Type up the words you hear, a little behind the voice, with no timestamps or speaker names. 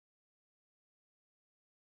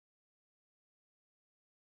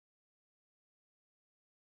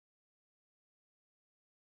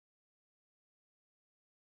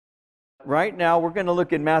right now we're going to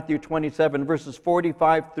look in Matthew 27, verses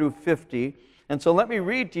 45 through 50. And so let me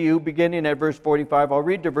read to you, beginning at verse 45. I'll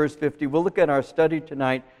read to verse 50. We'll look at our study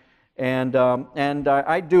tonight. And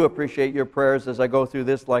I do appreciate your prayers as I go through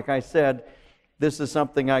this. Like I said, this is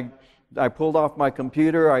something I pulled off my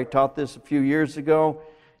computer. I taught this a few years ago.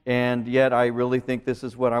 And yet I really think this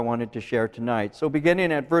is what I wanted to share tonight. So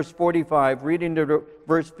beginning at verse 45, reading to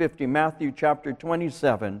verse 50, Matthew chapter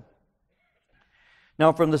 27.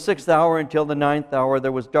 Now from the 6th hour until the 9th hour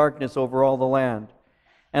there was darkness over all the land.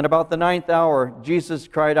 And about the 9th hour Jesus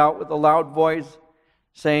cried out with a loud voice,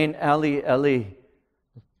 saying, Eli, Eli,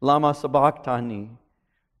 lama sabachthani.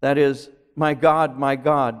 That is, my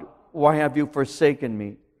God, why have you forsaken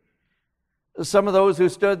me? Some of those who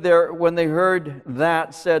stood there when they heard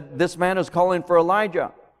that said, this man is calling for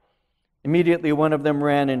Elijah. Immediately one of them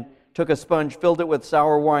ran and took a sponge, filled it with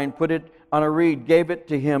sour wine, put it on a reed, gave it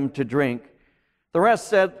to him to drink. The rest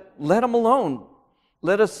said, let him alone.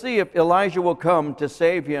 Let us see if Elijah will come to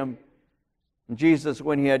save him. And Jesus,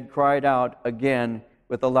 when he had cried out again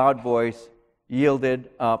with a loud voice, yielded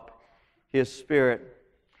up his spirit.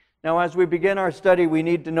 Now, as we begin our study, we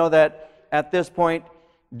need to know that at this point,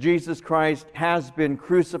 Jesus Christ has been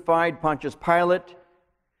crucified. Pontius Pilate,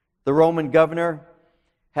 the Roman governor,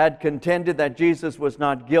 had contended that Jesus was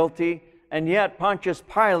not guilty, and yet Pontius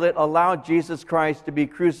Pilate allowed Jesus Christ to be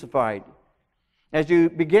crucified. As you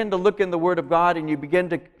begin to look in the Word of God and you begin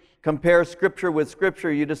to compare Scripture with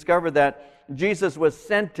Scripture, you discover that Jesus was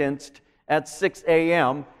sentenced at 6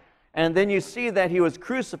 a.m., and then you see that he was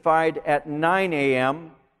crucified at 9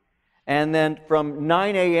 a.m., and then from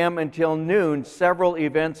 9 a.m. until noon, several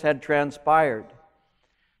events had transpired.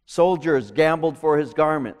 Soldiers gambled for his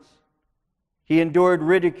garments. He endured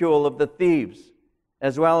ridicule of the thieves,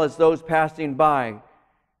 as well as those passing by,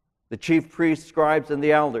 the chief priests, scribes, and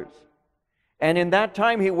the elders. And in that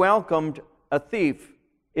time, he welcomed a thief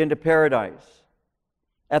into paradise.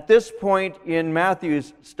 At this point in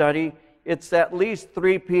Matthew's study, it's at least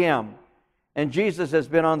 3 p.m., and Jesus has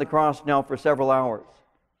been on the cross now for several hours.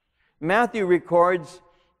 Matthew records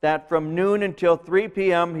that from noon until 3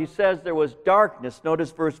 p.m., he says there was darkness, notice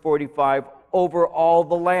verse 45, over all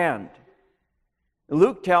the land.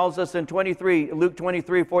 Luke tells us in Luke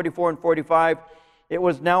 23, 44 and 45, it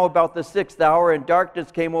was now about the 6th hour, and darkness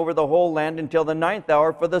came over the whole land until the 9th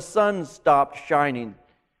hour, for the sun stopped shining.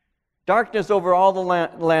 Darkness over all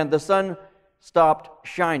the land, the sun stopped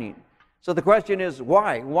shining. So the question is,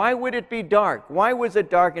 why? Why would it be dark? Why was it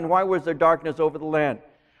dark, and why was there darkness over the land?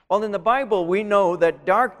 Well, in the Bible, we know that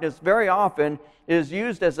darkness very often is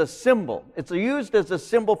used as a symbol. It's used as a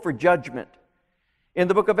symbol for judgment. In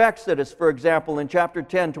the book of Exodus, for example, in chapter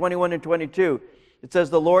 10, 21 and 22, it says,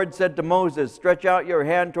 the Lord said to Moses, stretch out your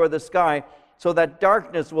hand toward the sky so that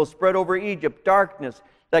darkness will spread over Egypt, darkness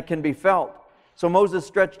that can be felt. So Moses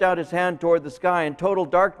stretched out his hand toward the sky, and total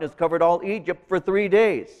darkness covered all Egypt for 3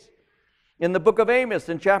 days. In the book of Amos,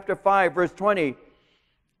 in chapter 5, verse 20,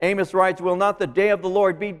 Amos writes, will not the day of the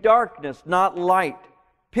Lord be darkness, not light,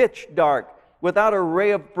 pitch dark, without a ray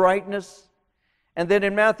of brightness? And then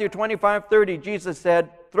in Matthew 25:30, Jesus said,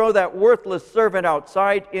 throw that worthless servant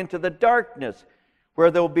outside into the darkness, where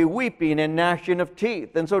there will be weeping and gnashing of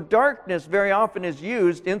teeth. And so darkness very often is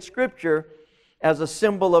used in Scripture as a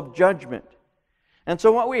symbol of judgment. And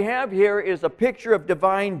so what we have here is a picture of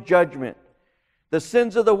divine judgment. The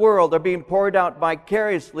sins of the world are being poured out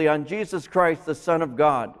vicariously on Jesus Christ, the Son of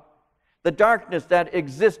God. The darkness that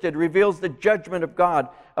existed reveals the judgment of God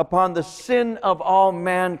upon the sin of all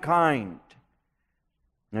mankind.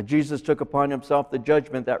 Now, Jesus took upon himself the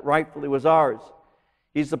judgment that rightfully was ours.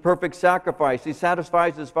 He's the perfect sacrifice. He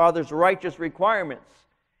satisfies his Father's righteous requirements.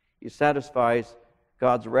 He satisfies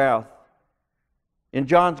God's wrath. In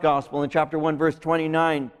John's Gospel, in chapter 1, verse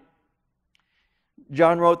 29,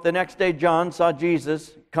 John wrote, the next day John saw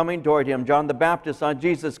Jesus coming toward him. John the Baptist saw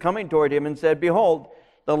Jesus coming toward him and said, behold,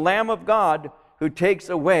 the Lamb of God who takes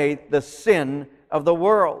away the sin of the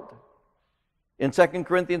world. In 2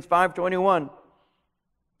 Corinthians 5:21,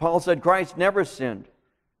 Paul said Christ never sinned,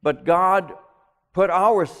 but God put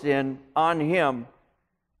our sin on him.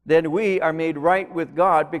 Then we are made right with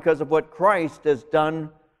God because of what Christ has done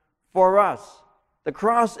for us. The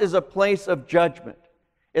cross is a place of judgment.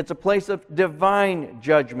 It's a place of divine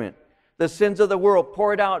judgment. The sins of the world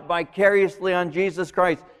poured out vicariously on Jesus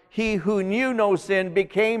Christ. He who knew no sin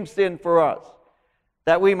became sin for us,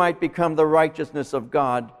 that we might become the righteousness of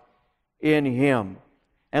God in him.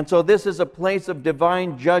 And so this is a place of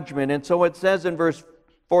divine judgment. And so it says in verse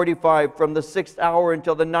 45, from the 6th hour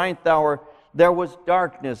until the 9th hour, there was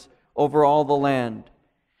darkness over all the land.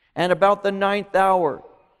 And about the 9th hour,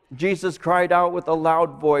 Jesus cried out with a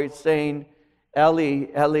loud voice, saying, Eli,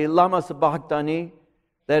 Eli, lama sabachthani?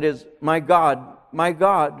 That is, my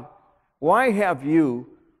God, why have you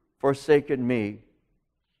forsaken me?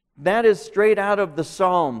 That is straight out of the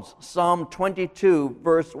Psalms, Psalm 22,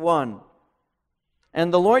 verse 1.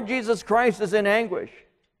 And the Lord Jesus Christ is in anguish.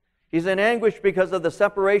 He's in anguish because of the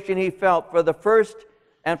separation he felt for the first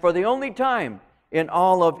and for the only time in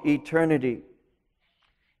all of eternity.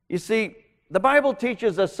 You see, the Bible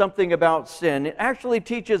teaches us something about sin. It actually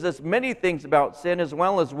teaches us many things about sin as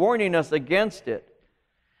well as warning us against it.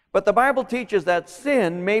 But the Bible teaches that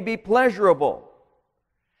sin may be pleasurable,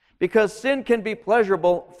 because sin can be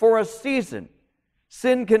pleasurable for a season.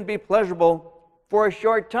 Sin can be pleasurable for a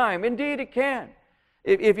short time. Indeed, it can.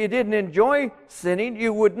 If you didn't enjoy sinning,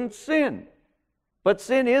 you wouldn't sin. But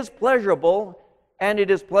sin is pleasurable, and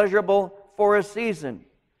it is pleasurable for a season.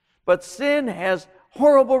 But sin has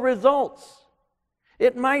horrible results.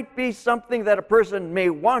 It might be something that a person may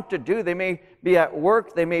want to do. They may be at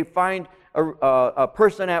work. They may find a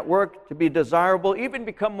person at work to be desirable, even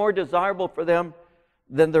become more desirable for them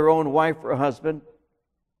than their own wife or husband.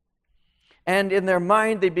 And in their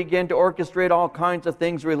mind, they begin to orchestrate all kinds of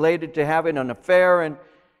things related to having an affair. And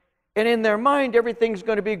in their mind, everything's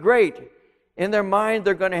going to be great. In their mind,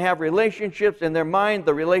 they're going to have relationships. In their mind,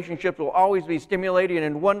 the relationships will always be stimulating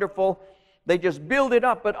and wonderful. They just build it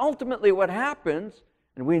up. But ultimately what happens,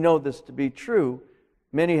 and we know this to be true,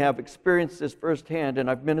 many have experienced this firsthand, and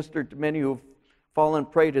I've ministered to many who've fallen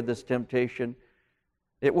prey to this temptation.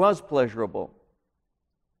 It was pleasurable,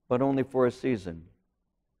 but only for a season.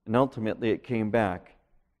 And ultimately it came back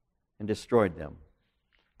and destroyed them.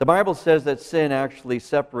 The Bible says that sin actually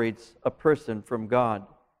separates a person from God.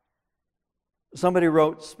 Somebody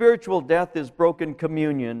wrote, spiritual death is broken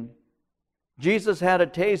communion. Jesus had a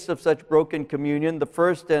taste of such broken communion, the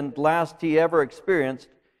first and last he ever experienced,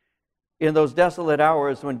 in those desolate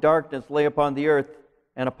hours when darkness lay upon the earth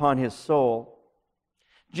and upon his soul.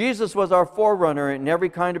 Jesus was our forerunner in every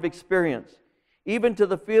kind of experience, even to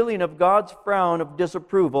the feeling of God's frown of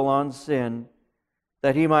disapproval on sin,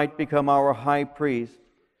 that he might become our high priest,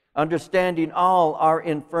 understanding all our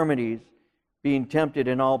infirmities, being tempted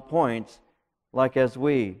in all points, like as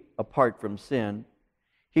we, apart from sin.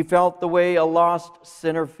 He felt the way a lost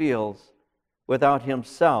sinner feels without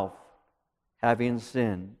himself having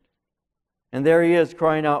sinned. And there he is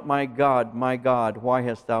crying out, my God, why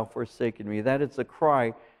hast thou forsaken me? That is the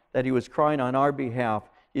cry that he was crying on our behalf.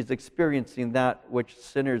 He's experiencing that which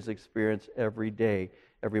sinners experience every day,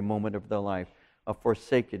 every moment of their life, a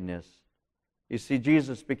forsakenness. You see,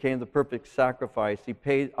 Jesus became the perfect sacrifice. He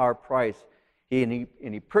paid our price, and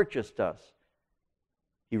he purchased us.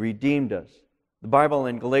 He redeemed us. The Bible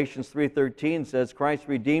in Galatians 3:13 says, Christ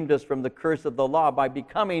redeemed us from the curse of the law by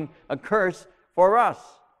becoming a curse for us.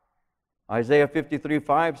 Isaiah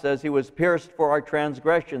 53:5 says, he was pierced for our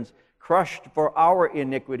transgressions, crushed for our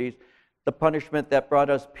iniquities. The punishment that brought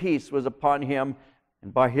us peace was upon him,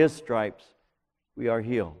 and by his stripes we are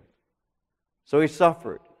healed. So he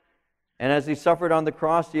suffered. And as he suffered on the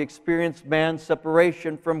cross, he experienced man's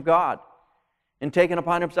separation from God. And taking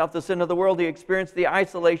upon himself the sin of the world, he experienced the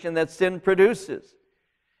isolation that sin produces.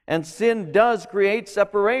 And sin does create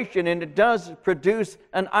separation, and it does produce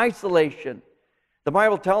an isolation. The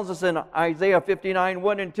Bible tells us in Isaiah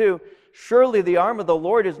 59:1 and 2, surely the arm of the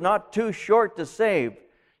Lord is not too short to save,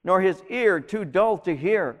 nor his ear too dull to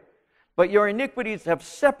hear. But your iniquities have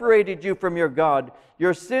separated you from your God.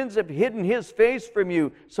 Your sins have hidden his face from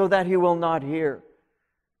you, so that he will not hear.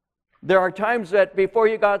 There are times that before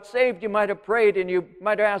you got saved, you might have prayed and you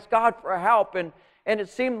might have asked God for help, and it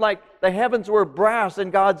seemed like the heavens were brass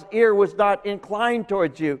and God's ear was not inclined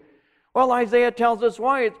towards you. Well, Isaiah tells us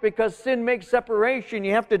why. It's because sin makes separation.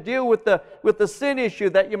 You have to deal with the sin issue,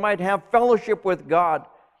 that you might have fellowship with God.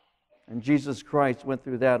 And Jesus Christ went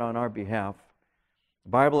through that on our behalf. The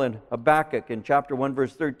Bible in Habakkuk in chapter 1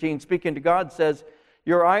 verse 13, speaking to God, says,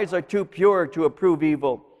 your eyes are too pure to approve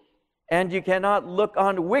evil, and you cannot look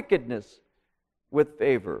on wickedness with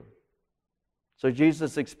favor. So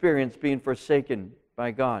Jesus experienced being forsaken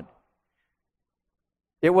by God.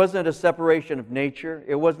 It wasn't a separation of nature.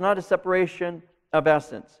 It was not a separation of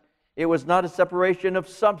essence. It was not a separation of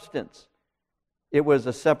substance. It was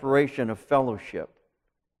a separation of fellowship.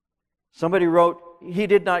 Somebody wrote, he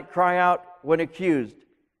did not cry out when accused,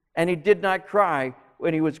 and he did not cry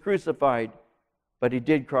when he was crucified, but he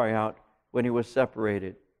did cry out when he was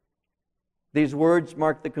separated. These words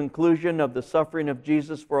mark the conclusion of the suffering of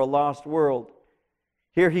Jesus for a lost world.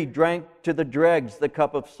 Here he drank to the dregs the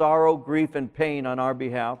cup of sorrow, grief, and pain on our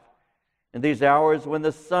behalf. In these hours when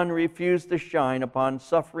the sun refused to shine upon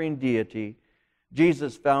suffering deity,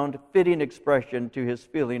 Jesus found fitting expression to his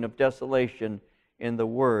feeling of desolation in the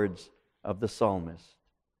words of the psalmist.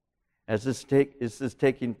 As this is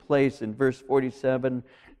taking place in verse 47,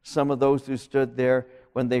 some of those who stood there,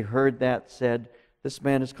 when they heard that, said, "This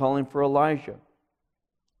man is calling for Elijah."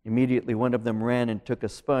 Immediately one of them ran and took a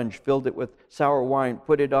sponge, filled it with sour wine,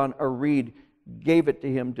 put it on a reed, gave it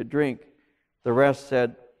to him to drink. The rest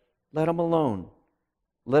said, "Let him alone.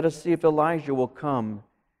 Let us see if Elijah will come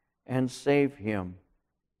and save him."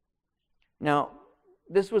 Now,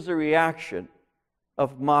 this was a reaction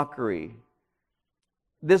of mockery.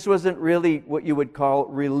 This wasn't really what you would call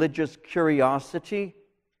religious curiosity,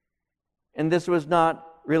 and this was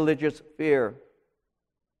not religious fear.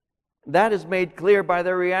 That is made clear by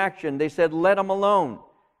their reaction. They said, "Let him alone.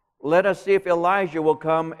 Let us see if Elijah will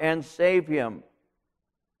come and save him."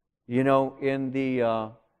 You know, in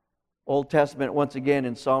the Old Testament, once again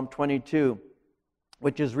in Psalm 22,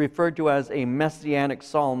 which is referred to as a messianic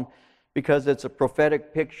psalm because it's a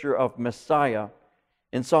prophetic picture of Messiah.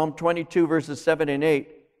 In Psalm 22, verses 7 and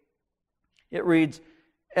 8, it reads,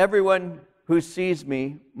 "Everyone who sees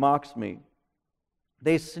me mocks me.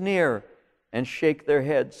 They sneer and shake their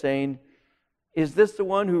head, saying, 'Is this the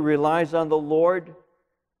one who relies on the Lord?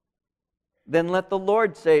 Then let the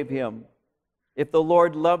Lord save him. If the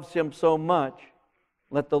Lord loves him so much,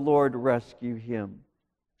 let the Lord rescue him.'"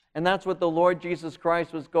 And that's what the Lord Jesus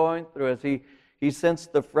Christ was going through as he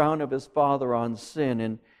sensed the frown of his Father on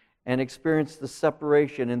sin and experienced the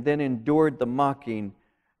separation and then endured the mocking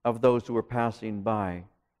of those who were passing by.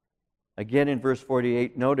 Again in verse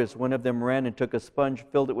 48, notice one of them ran and took a sponge,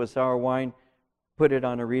 filled it with sour wine, put it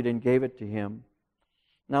on a reed and gave it to him.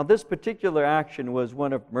 Now this particular action was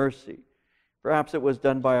one of mercy. Perhaps it was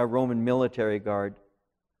done by a Roman military guard.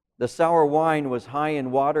 The sour wine was high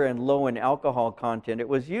in water and low in alcohol content. It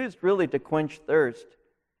was used really to quench thirst.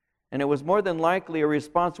 And it was more than likely a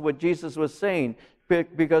response to what Jesus was saying,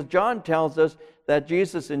 because John tells us that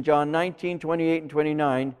Jesus in John 19, 28 and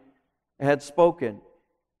 29 had spoken.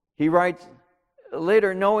 He writes,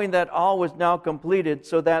 later, knowing that all was now completed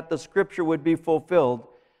so that the scripture would be fulfilled,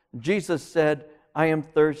 Jesus said, "I am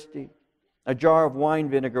thirsty." A jar of wine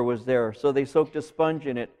vinegar was there, so they soaked a sponge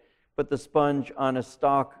in it, put the sponge on a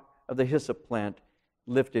stalk of the hyssop plant,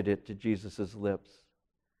 lifted it to Jesus' lips.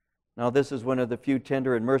 Now this is one of the few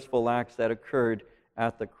tender and merciful acts that occurred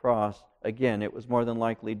at the cross. Again, it was more than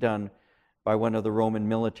likely done by one of the Roman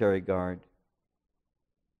military guard.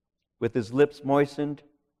 With his lips moistened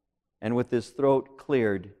and with his throat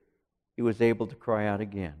cleared, he was able to cry out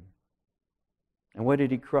again. And what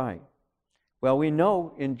did he cry? Well, we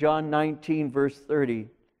know in John 19, verse 30,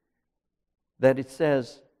 that it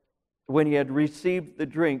says, when he had received the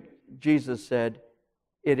drink, Jesus said,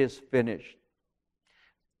 "It is finished."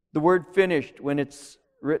 The word "finished," when it's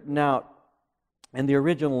written out in the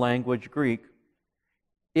original language, Greek,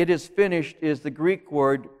 "it is finished" is the Greek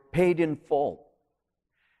word "paid in full."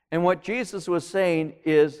 And what Jesus was saying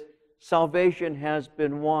is salvation has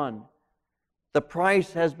been won. The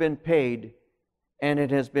price has been paid, and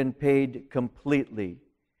it has been paid completely.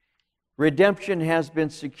 Redemption has been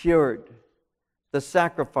secured. The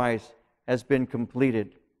sacrifice has been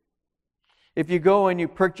completed. If you go and you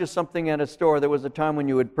purchase something at a store, there was a time when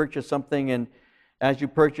you would purchase something, and as you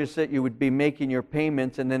purchase it, you would be making your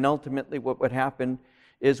payments, and then ultimately what would happen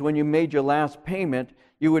is when you made your last payment,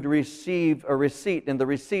 you would receive a receipt, and the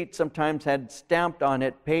receipt sometimes had stamped on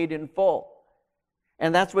it, "Paid in full."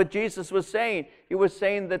 And that's what Jesus was saying. He was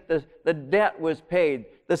saying that the debt was paid.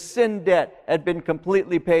 The sin debt had been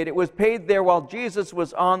completely paid. It was paid there while Jesus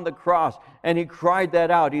was on the cross, and he cried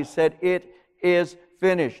that out. He said, "It is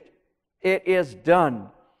finished. It is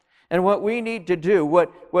done." And what we need to do,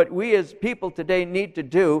 what we as people today need to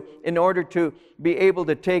do in order to be able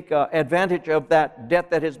to take advantage of that debt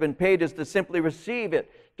that has been paid, is to simply receive it,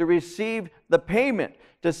 to receive the payment,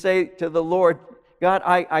 to say to the Lord, "God,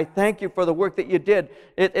 I thank you for the work that you did.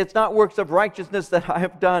 It's not works of righteousness that I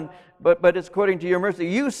have done, but it's according to your mercy.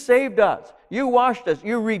 You saved us. You washed us.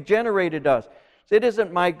 You regenerated us. It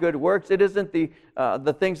isn't my good works. It isn't the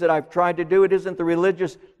things that I've tried to do. It isn't the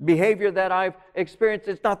religious behavior that I've experienced.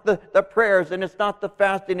 It's not the prayers, and it's not the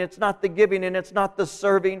fasting. It's not the giving, and it's not the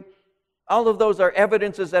serving. All of those are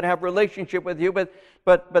evidences that have relationship with you,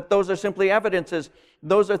 but those are simply evidences.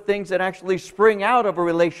 Those are things that actually spring out of a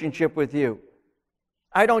relationship with you.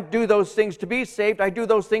 I don't do those things to be saved. I do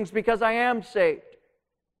those things because I am saved.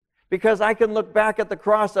 Because I can look back at the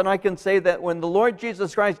cross and I can say that when the Lord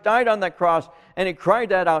Jesus Christ died on that cross and He cried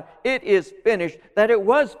that out, "It is finished," that it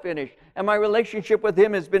was finished. And my relationship with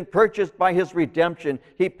Him has been purchased by His redemption.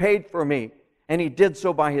 He paid for me, and He did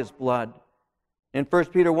so by His blood. In 1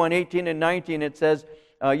 Peter 1, 18 and 19, it says,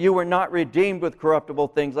 you were not redeemed with corruptible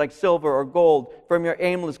things like silver or gold from your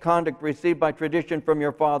aimless conduct received by tradition from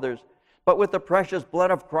your fathers, but with the precious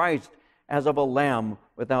blood of Christ as of a lamb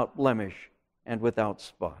without blemish and without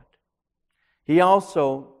spot. He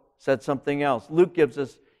also said something else. Luke gives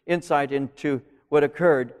us insight into what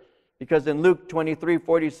occurred, because in Luke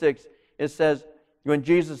 23:46, it says, when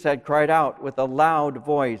Jesus had cried out with a loud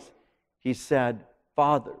voice, he said,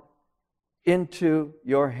 Father, into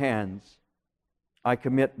your hands I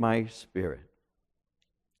commit my spirit.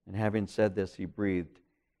 And having said this, he breathed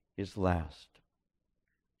his last.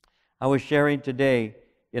 I was sharing today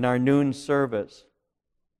in our noon service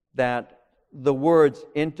that the words,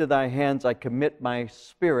 into thy hands I commit my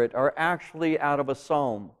spirit, are actually out of a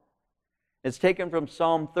psalm. It's taken from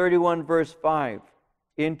Psalm 31, verse 5.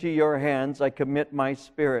 Into your hands I commit my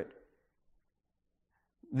spirit.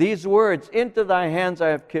 These words, into thy hands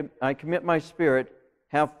I commit my spirit,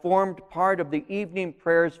 have formed part of the evening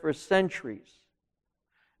prayers for centuries.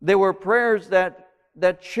 They were prayers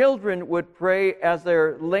that children would pray as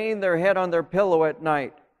they're laying their head on their pillow at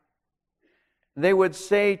night. They would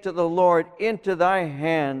say to the Lord, into thy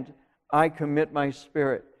hand I commit my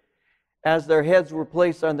spirit, as their heads were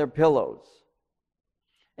placed on their pillows.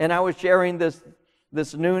 And I was sharing this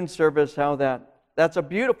noon service how that's a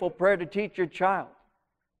beautiful prayer to teach your child,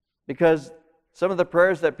 because some of the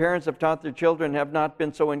prayers that parents have taught their children have not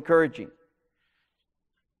been so encouraging.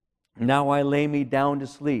 Now I lay me down to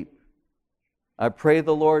sleep. I pray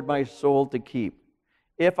the Lord my soul to keep.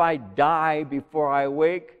 If I die before I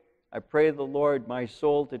wake, I pray the Lord my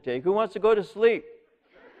soul to take. Who wants to go to sleep?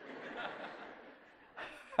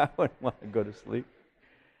 I wouldn't want to go to sleep.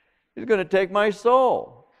 He's going to take my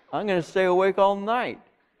soul. I'm going to stay awake all night.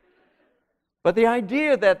 But the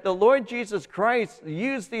idea that the Lord Jesus Christ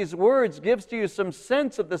used these words gives to you some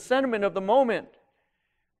sense of the sentiment of the moment.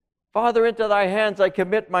 Father, into thy hands I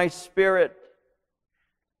commit my spirit.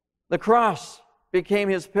 The cross became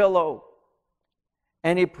his pillow,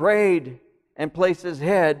 and he prayed and placed his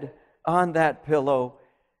head on that pillow,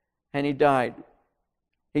 and he died.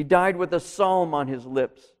 He died with a psalm on his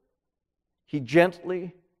lips. He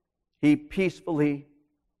gently, he peacefully,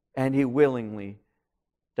 and he willingly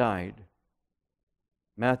died.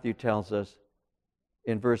 Matthew tells us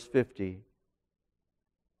in verse 50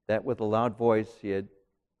 that with a loud voice, he had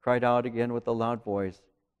cried out again with a loud voice.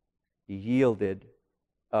 He yielded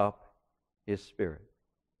up his spirit.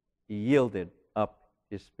 He yielded up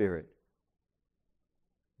his spirit.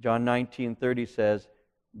 John 19:30 says,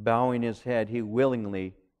 bowing his head, he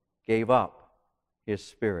willingly gave up his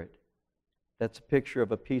spirit. That's a picture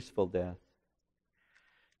of a peaceful death.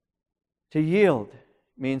 To yield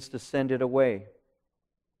means to send it away.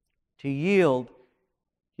 To yield,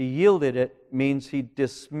 he yielded it, means he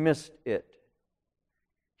dismissed it.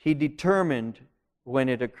 He determined when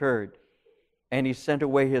it occurred, and he sent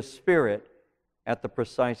away his spirit at the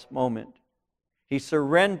precise moment. He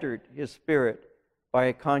surrendered his spirit by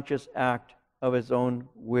a conscious act of his own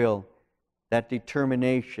will. That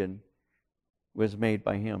determination was made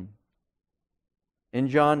by him. In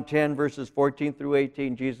John 10, verses 14 through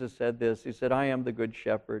 18, Jesus said this. He said, I am the good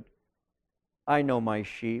shepherd. I know my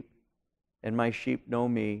sheep, and my sheep know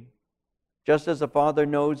me. Just as the Father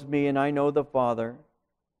knows me, and I know the Father,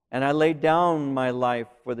 and I lay down my life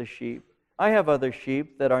for the sheep. I have other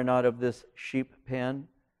sheep that are not of this sheep pen.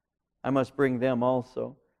 I must bring them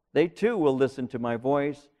also. They too will listen to my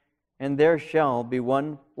voice, and there shall be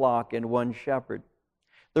one flock and one shepherd.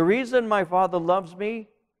 The reason my Father loves me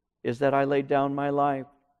is that I lay down my life,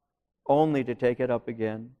 only to take it up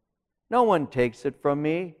again. No one takes it from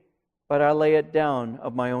me, but I lay it down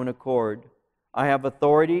of my own accord. I have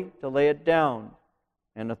authority to lay it down,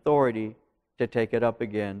 and authority to take it up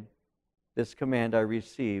again. This command I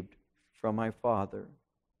received from my Father.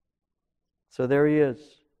 So there he is.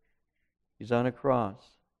 He's on a cross.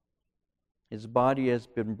 His body has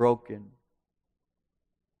been broken.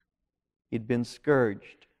 He'd been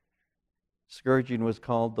scourged. Scourging was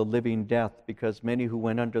called the living death because many who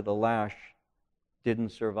went under the lash didn't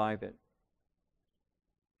survive it.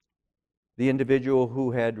 The individual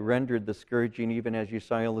who had rendered the scourging, even as you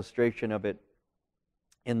saw illustration of it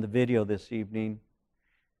in the video this evening,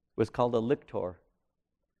 was called a lictor.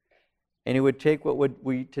 And he would take what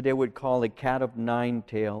we today would call a cat of nine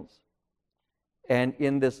tails. And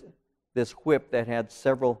in this whip that had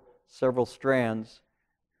several strands,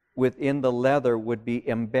 within the leather would be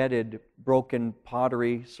embedded broken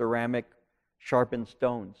pottery, ceramic, sharpened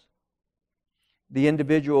stones. The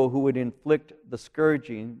individual who would inflict the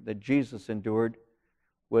scourging that Jesus endured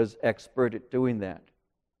was expert at doing that.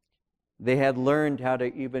 They had learned how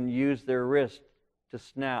to even use their wrist to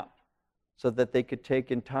snap so that they could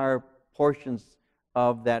take entire portions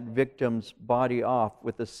of that victim's body off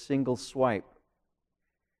with a single swipe.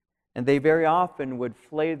 And they very often would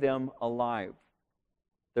flay them alive.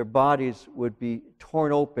 Their bodies would be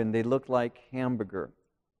torn open. They looked like hamburger.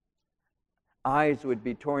 Eyes would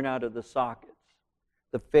be torn out of the sockets.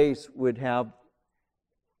 The face would have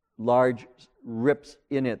large rips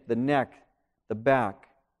in it. The neck, the back.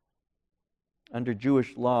 Under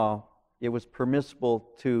Jewish law, it was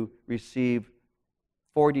permissible to receive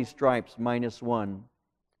 40 stripes minus one.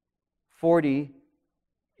 40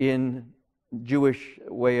 in Jewish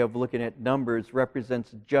way of looking at numbers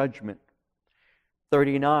represents judgment.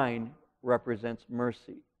 39 represents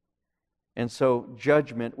mercy. And so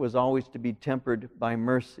judgment was always to be tempered by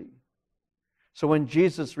mercy. So when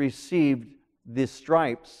Jesus received the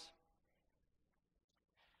stripes,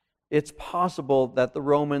 it's possible that the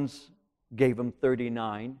Romans gave him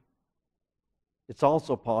 39. It's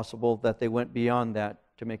also possible that they went beyond that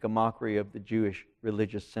to make a mockery of the Jewish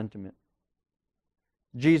religious sentiment.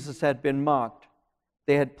 Jesus had been mocked.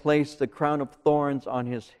 They had placed the crown of thorns on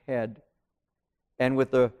his head, and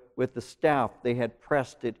with the staff they had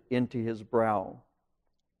pressed it into his brow.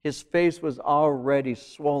 His face was already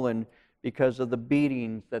swollen because of the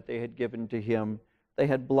beatings that they had given to him. They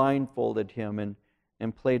had blindfolded him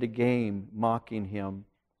and played a game mocking him.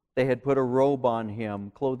 They had put a robe on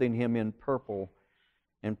him, clothing him in purple,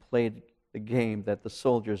 and played the game that the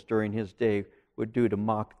soldiers during his day would do to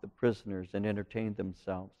mock the prisoners and entertain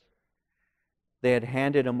themselves. They had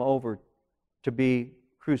handed him over to be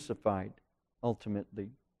crucified, ultimately.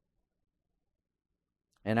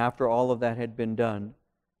 And after all of that had been done,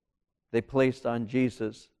 they placed on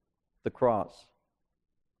Jesus the cross.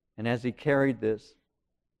 And as he carried this,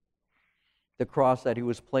 the cross that he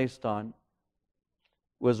was placed on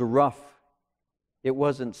was rough. It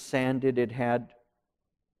wasn't sanded. It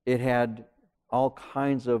had all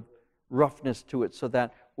kinds of roughness to it, so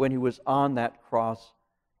that when he was on that cross,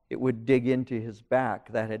 it would dig into his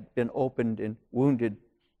back that had been opened and wounded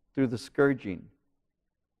through the scourging.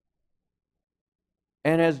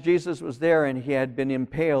 And as Jesus was there and he had been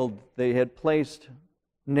impaled, they had placed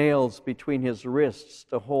nails between his wrists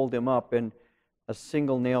to hold him up, and a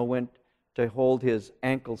single nail went to hold his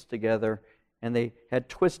ankles together, and they had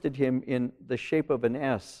twisted him in the shape of an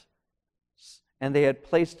S, and they had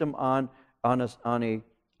placed him on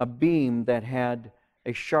a beam that had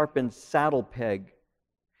a sharpened saddle peg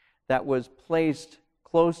that was placed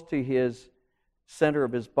close to his center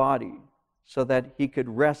of his body so that he could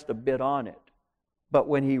rest a bit on it. But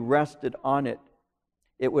when he rested on it,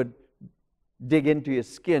 it would dig into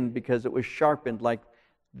his skin because it was sharpened like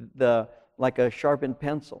a sharpened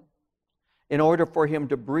pencil. In order for him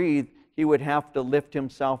to breathe, he would have to lift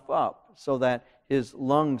himself up so that his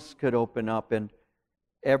lungs could open up, and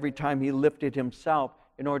every time he lifted himself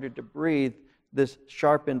in order to breathe, this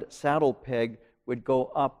sharpened saddle peg would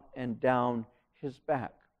go up and down his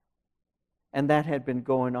back. And that had been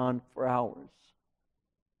going on for hours.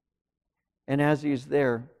 And as he's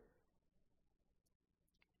there,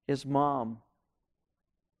 his mom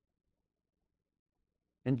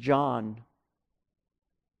and John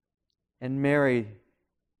and Mary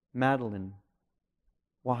Magdalene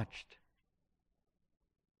watched.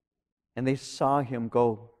 And they saw him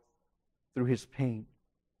go through his pain.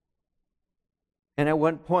 And at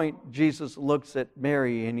one point, Jesus looks at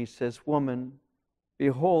Mary and he says, "Woman,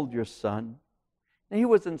 behold your son." And he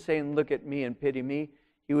wasn't saying, "Look at me and pity me."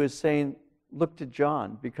 He was saying, "Look to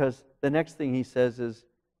John," because the next thing he says is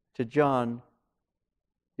to John,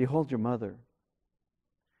 "Behold your mother."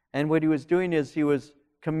 And what he was doing is he was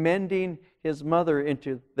commending his mother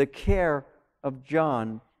into the care of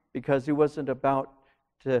John, because he wasn't about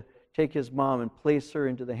to take his mom and place her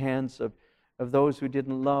into the hands of those who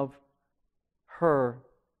didn't love her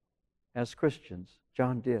as Christians.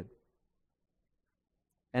 John did.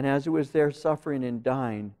 And as he was there suffering and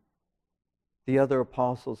dying, the other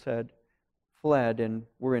apostles had fled and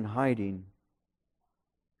were in hiding.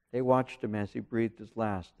 They watched him as he breathed his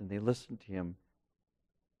last, and they listened to him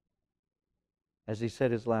as he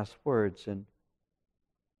said his last words, and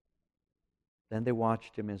then they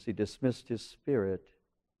watched him as he dismissed his spirit,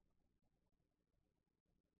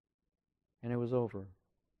 and it was over.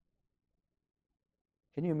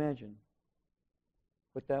 Can you imagine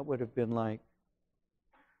what that would have been like?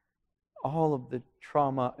 All of the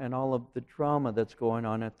trauma and all of the drama that's going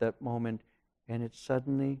on at that moment, and it's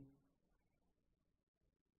suddenly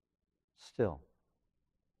still.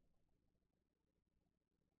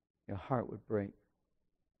 Your heart would break.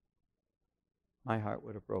 My heart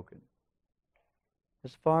would have broken.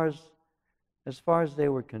 As far as they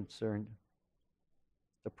were concerned,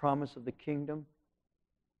 The promise of the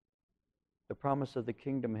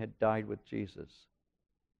kingdom had died with Jesus.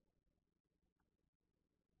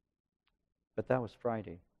 But that was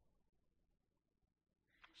Friday.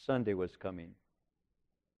 Sunday was coming.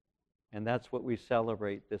 And that's what we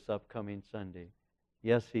celebrate this upcoming Sunday.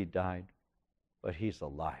 Yes, he died, but he's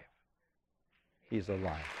alive. He's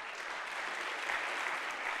alive.